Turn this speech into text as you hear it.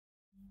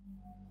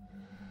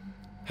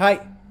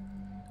Hi!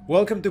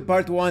 Welcome to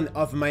part 1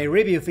 of my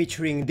review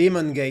featuring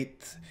Demon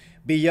Gate,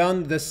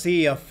 Beyond the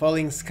Sea of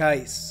Falling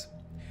Skies.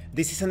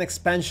 This is an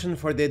expansion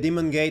for the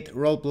Demon Gate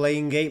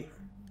role-playing game.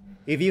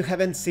 If you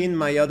haven't seen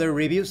my other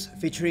reviews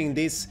featuring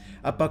this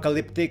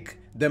apocalyptic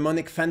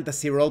demonic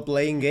fantasy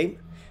role-playing game,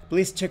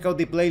 please check out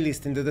the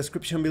playlist in the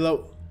description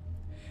below.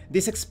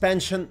 This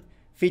expansion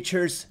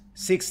features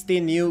 60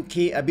 new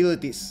key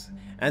abilities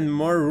and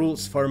more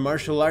rules for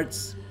martial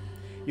arts.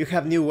 You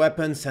have new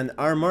weapons and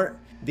armor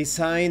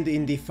designed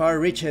in the far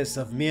reaches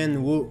of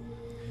Mian Wu.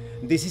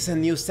 This is a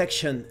new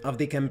section of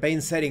the campaign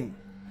setting,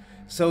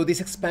 so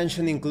this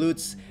expansion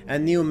includes a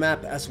new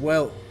map as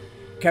well,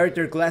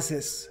 character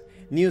classes,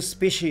 new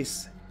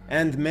species,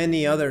 and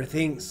many other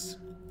things.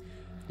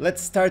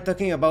 Let's start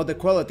talking about the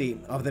quality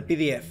of the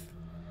PDF.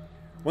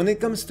 When it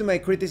comes to my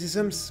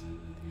criticisms,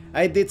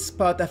 I did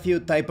spot a few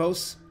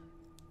typos,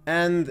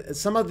 and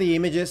some of the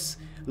images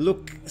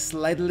look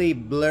slightly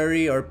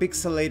blurry or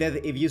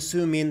pixelated if you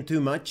zoom in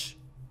too much.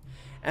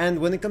 And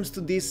when it comes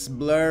to this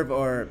blurb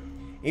or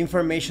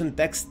information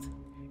text,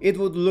 it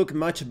would look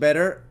much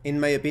better, in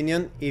my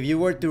opinion, if you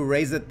were to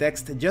raise the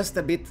text just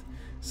a bit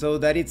so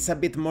that it's a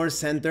bit more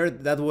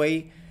centered. That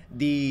way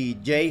the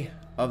J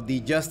of the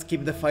Just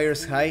Keep the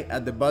Fires High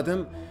at the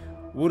bottom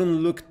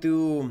wouldn't look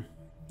too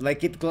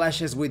like it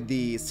clashes with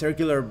the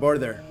circular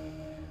border.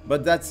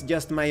 But that's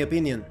just my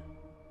opinion.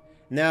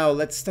 Now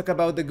let's talk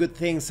about the good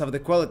things of the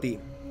quality.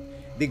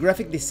 The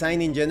graphic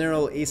design in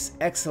general is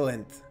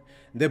excellent.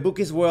 The book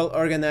is well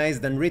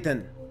organized and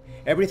written.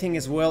 Everything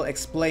is well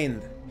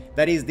explained.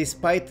 That is,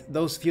 despite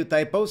those few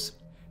typos,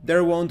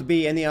 there won't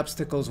be any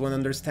obstacles when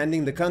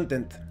understanding the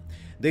content.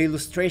 The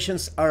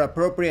illustrations are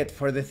appropriate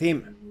for the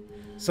theme.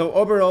 So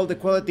overall the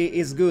quality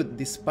is good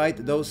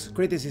despite those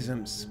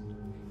criticisms.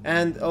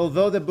 And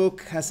although the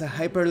book has a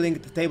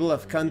hyperlinked table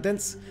of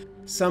contents,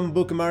 some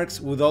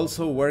bookmarks would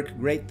also work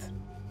great.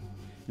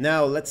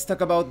 Now let's talk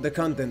about the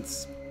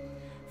contents.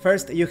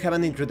 First, you have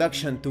an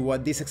introduction to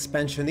what this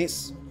expansion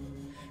is.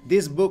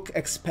 This book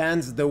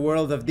expands the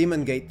world of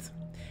Demon Gate.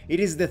 It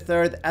is the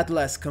third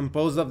atlas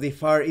composed of the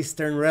far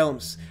eastern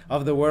realms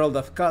of the world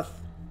of Koth.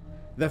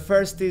 The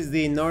first is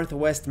the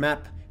northwest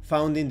map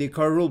found in the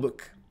core rulebook.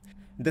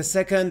 The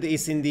second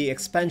is in the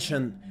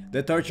expansion,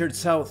 the Tortured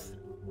South.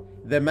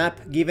 The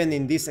map given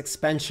in this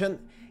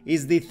expansion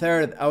is the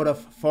third out of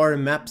 4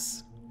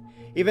 maps.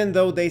 Even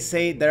though they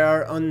say there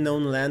are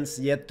unknown lands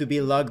yet to be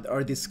logged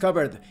or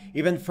discovered,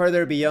 even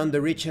further beyond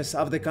the reaches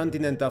of the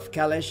continent of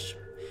Kalesh,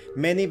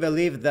 many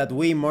believe that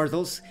we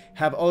mortals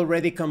have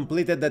already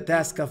completed the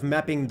task of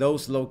mapping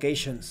those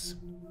locations.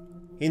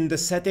 In the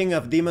setting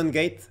of Demon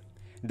Gate,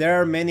 there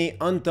are many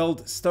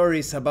untold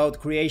stories about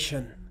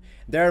creation.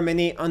 There are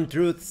many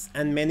untruths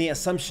and many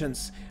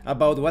assumptions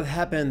about what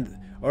happened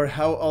or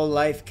how all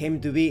life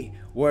came to be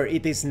where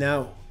it is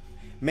now.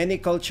 Many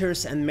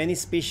cultures and many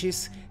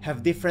species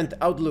have different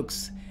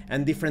outlooks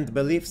and different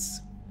beliefs.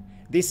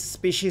 These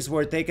species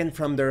were taken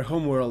from their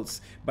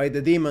homeworlds by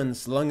the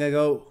demons long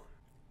ago.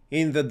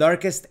 In the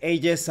darkest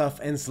ages of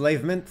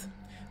enslavement,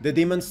 the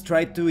demons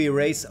tried to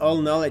erase all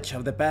knowledge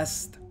of the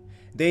past.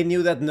 They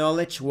knew that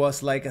knowledge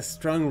was like a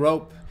strong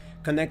rope,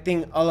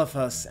 connecting all of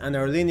us and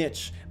our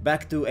lineage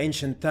back to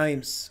ancient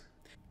times.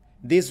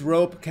 This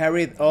rope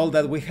carried all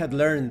that we had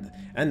learned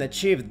and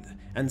achieved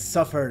and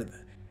suffered,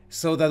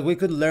 so that we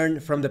could learn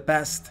from the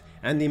past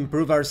and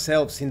improve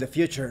ourselves in the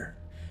future.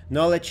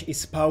 Knowledge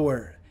is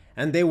power,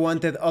 and they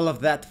wanted all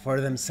of that for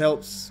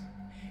themselves.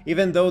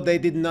 Even though they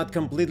did not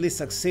completely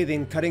succeed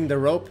in cutting the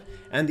rope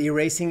and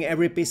erasing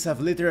every piece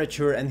of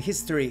literature and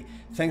history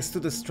thanks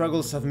to the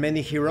struggles of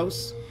many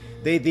heroes,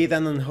 they did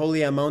an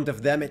unholy amount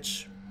of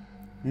damage.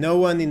 No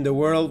one in the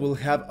world will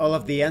have all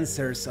of the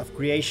answers of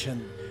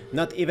creation,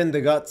 not even the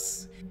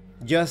gods.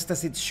 Just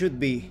as it should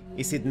be,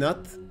 is it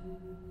not?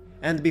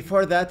 And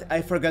before that,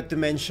 I forgot to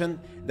mention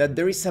that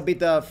there is a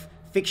bit of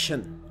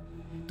fiction.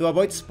 To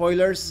avoid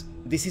spoilers,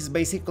 this is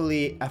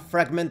basically a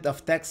fragment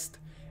of text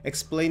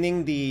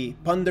explaining the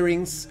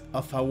ponderings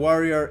of a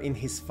warrior in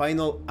his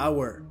final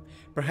hour,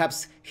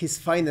 perhaps his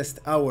finest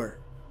hour.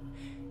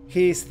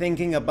 He is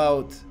thinking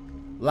about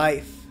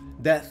life,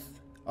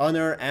 death,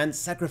 honor, and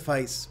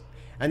sacrifice,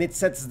 and it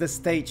sets the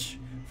stage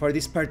for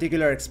this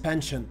particular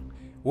expansion,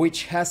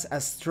 which has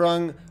a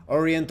strong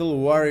Oriental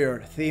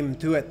warrior theme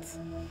to it.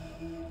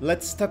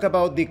 Let's talk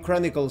about the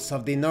chronicles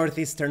of the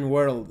northeastern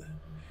world.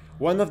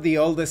 One of the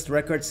oldest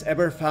records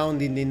ever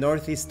found in the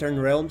northeastern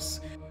realms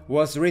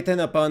was written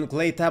upon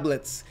clay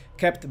tablets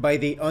kept by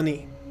the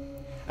Oni,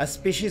 a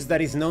species that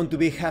is known to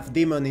be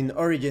half-demon in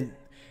origin,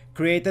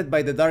 created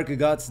by the dark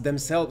gods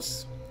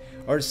themselves,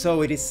 or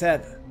so it is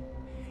said.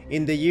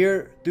 In the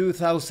year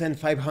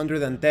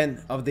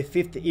 2510 of the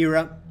 5th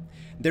era,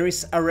 there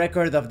is a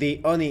record of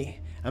the Oni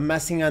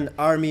amassing an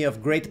army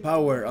of great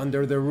power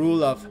under the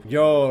rule of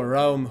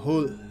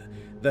Yo-Raum-Hul,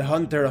 the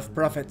hunter of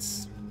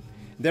prophets.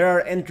 There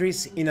are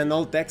entries in an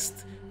old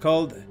text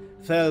called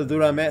Thel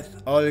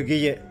Durameth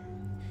Ol-Gille,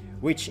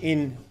 which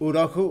in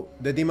Urohu,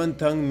 the demon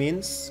tongue,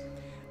 means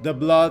the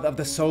blood of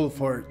the soul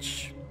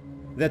forge.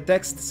 The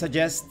text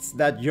suggests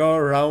that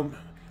Yo-Raum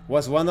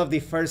was one of the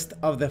first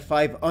of the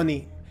 5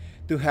 Oni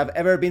to have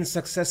ever been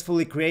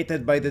successfully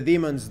created by the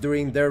demons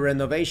during their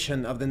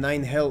renovation of the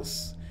 9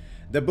 Hells.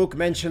 The book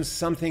mentions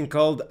something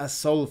called a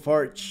soul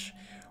forge,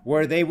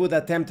 where they would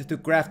attempt to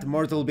craft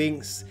mortal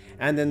beings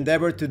and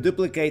endeavor to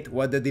duplicate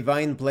what the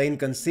divine plane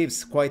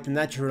conceives quite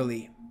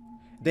naturally.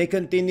 They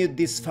continued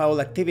this foul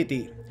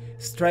activity,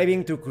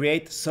 striving to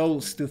create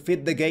souls to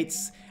fit the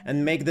gates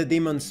and make the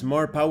demons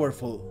more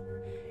powerful.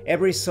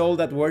 Every soul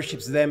that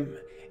worships them,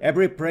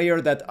 every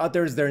prayer that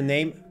utters their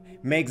name,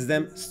 makes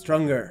them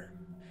stronger.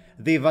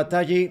 The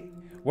Vataji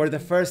were the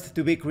first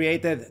to be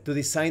created to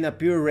design a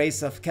pure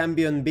race of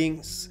Cambion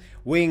beings,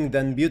 winged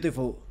and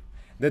beautiful.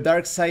 The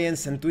dark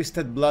science and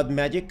twisted blood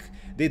magic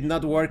did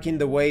not work in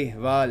the way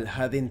Vaal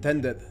had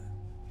intended.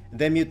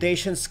 The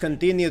mutations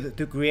continued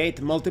to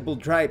create multiple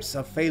tribes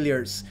of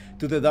failures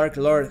to the Dark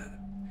Lord.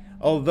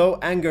 Although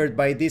angered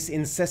by these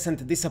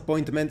incessant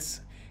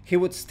disappointments, he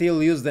would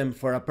still use them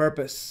for a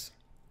purpose.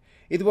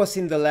 It was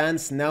in the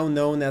lands now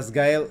known as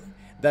Gael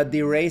that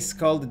the race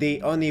called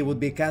the Oni would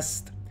be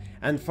cast,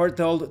 and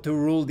foretold to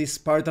rule this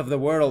part of the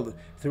world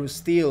through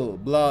steel,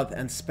 blood,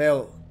 and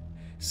spell.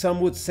 Some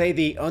would say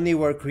the Oni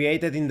were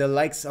created in the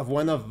likes of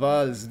one of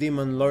Vaal's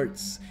demon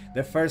lords,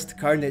 the first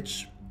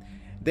Carnage.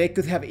 They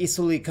could have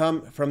easily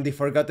come from the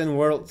Forgotten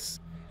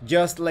Worlds,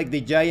 just like the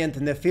giant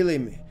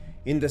Nephilim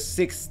in the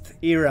 6th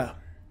era.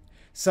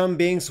 Some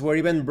beings were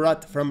even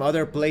brought from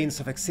other planes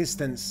of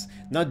existence,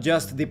 not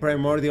just the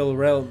primordial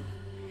realm.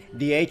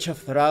 The Age of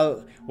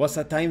Thrall was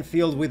a time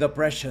filled with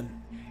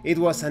oppression. It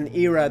was an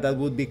era that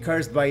would be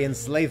cursed by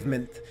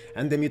enslavement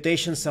and the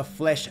mutations of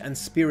flesh and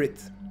spirit.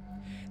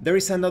 There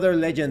is another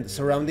legend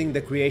surrounding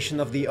the creation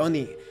of the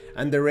Oni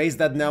and the race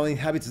that now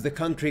inhabits the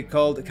country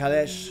called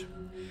Kalesh.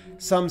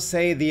 Some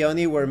say the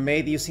Oni were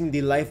made using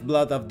the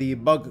lifeblood of the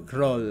Bog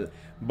Kroll,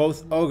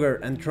 both ogre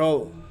and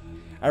troll,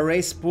 a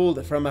race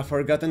pulled from a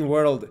forgotten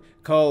world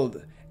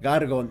called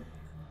Gargon.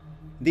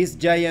 This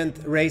giant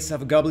race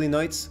of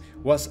goblinoids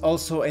was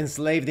also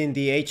enslaved in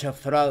the Age of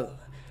Thrall,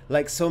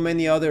 like so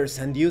many others,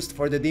 and used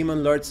for the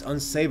demon lord's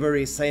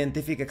unsavory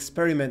scientific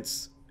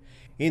experiments.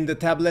 In the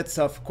tablets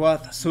of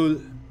Quath Sul,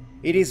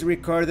 it is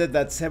recorded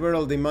that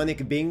several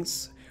demonic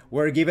beings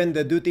were given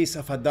the duties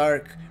of a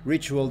dark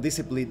ritual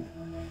discipline.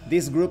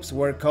 These groups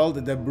were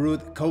called the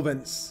Brood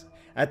Covens,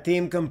 a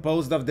team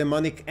composed of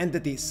demonic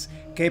entities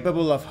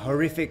capable of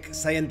horrific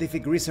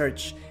scientific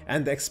research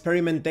and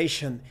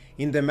experimentation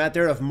in the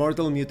matter of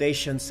mortal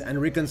mutations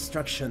and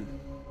reconstruction.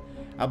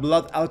 A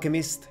blood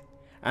alchemist,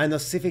 an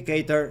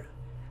ossificator,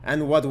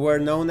 and what were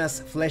known as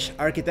flesh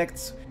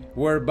architects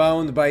were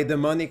bound by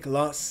demonic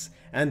laws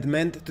and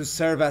meant to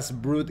serve as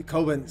brood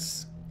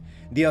covens.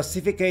 The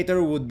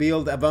ossificator would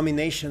build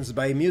abominations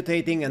by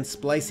mutating and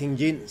splicing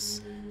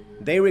genes.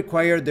 They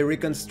required the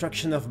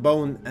reconstruction of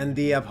bone and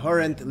the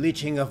abhorrent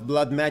leeching of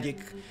blood magic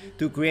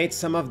to create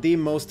some of the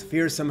most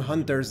fearsome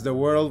hunters the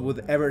world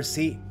would ever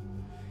see.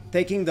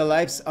 Taking the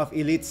lives of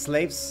elite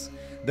slaves,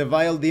 the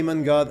vile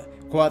demon god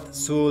Quath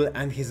Sul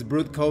and his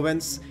brood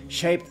covens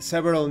shaped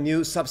several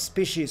new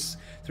subspecies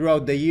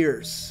throughout the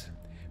years.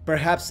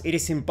 Perhaps it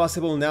is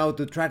impossible now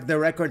to track the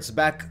records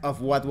back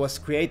of what was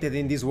created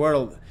in this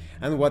world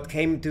and what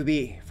came to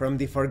be from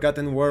the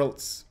Forgotten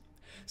Worlds.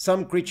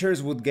 Some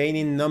creatures would gain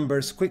in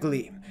numbers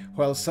quickly,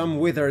 while some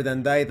withered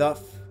and died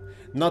off.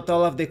 Not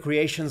all of the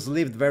creations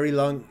lived very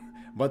long,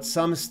 but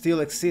some still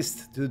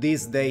exist to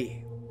this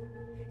day.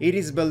 It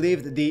is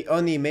believed the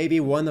Oni may be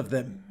one of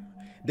them.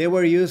 They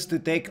were used to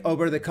take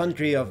over the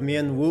country of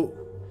Mian Wu.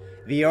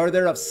 The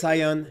Order of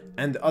Sion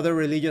and other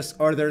religious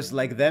orders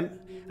like them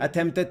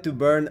attempted to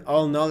burn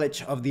all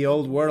knowledge of the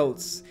old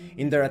worlds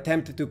in their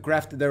attempt to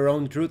craft their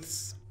own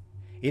truths.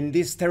 In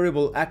this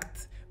terrible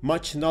act,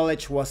 much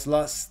knowledge was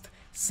lost,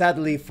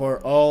 sadly for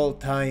all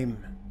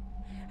time.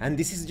 And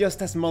this is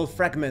just a small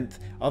fragment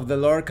of the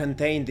lore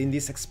contained in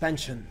this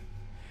expansion.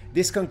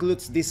 This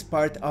concludes this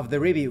part of the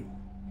review.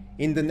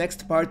 In the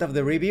next part of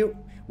the review,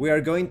 we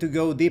are going to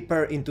go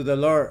deeper into the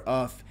lore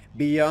of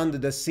Beyond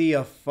the Sea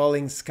of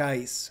Falling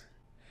Skies.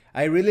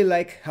 I really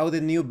like how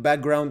the new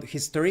background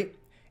history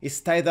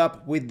is tied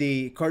up with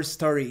the core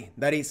story,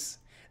 that is,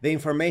 the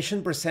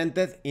information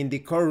presented in the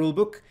core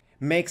rulebook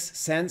makes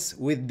sense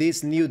with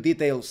these new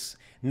details,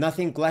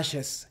 nothing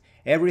clashes,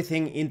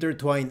 everything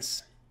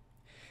intertwines.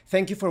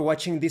 Thank you for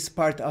watching this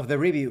part of the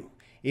review.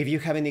 If you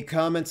have any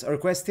comments or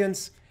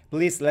questions,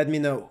 please let me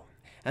know.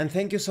 And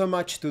thank you so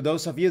much to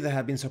those of you that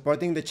have been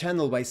supporting the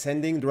channel by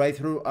sending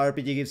drive-thru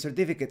RPG gift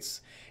certificates.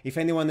 If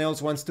anyone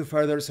else wants to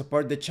further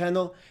support the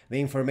channel,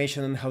 the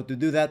information on how to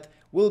do that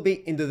will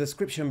be in the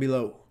description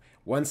below.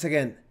 Once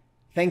again,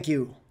 thank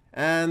you,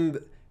 and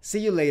see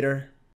you later.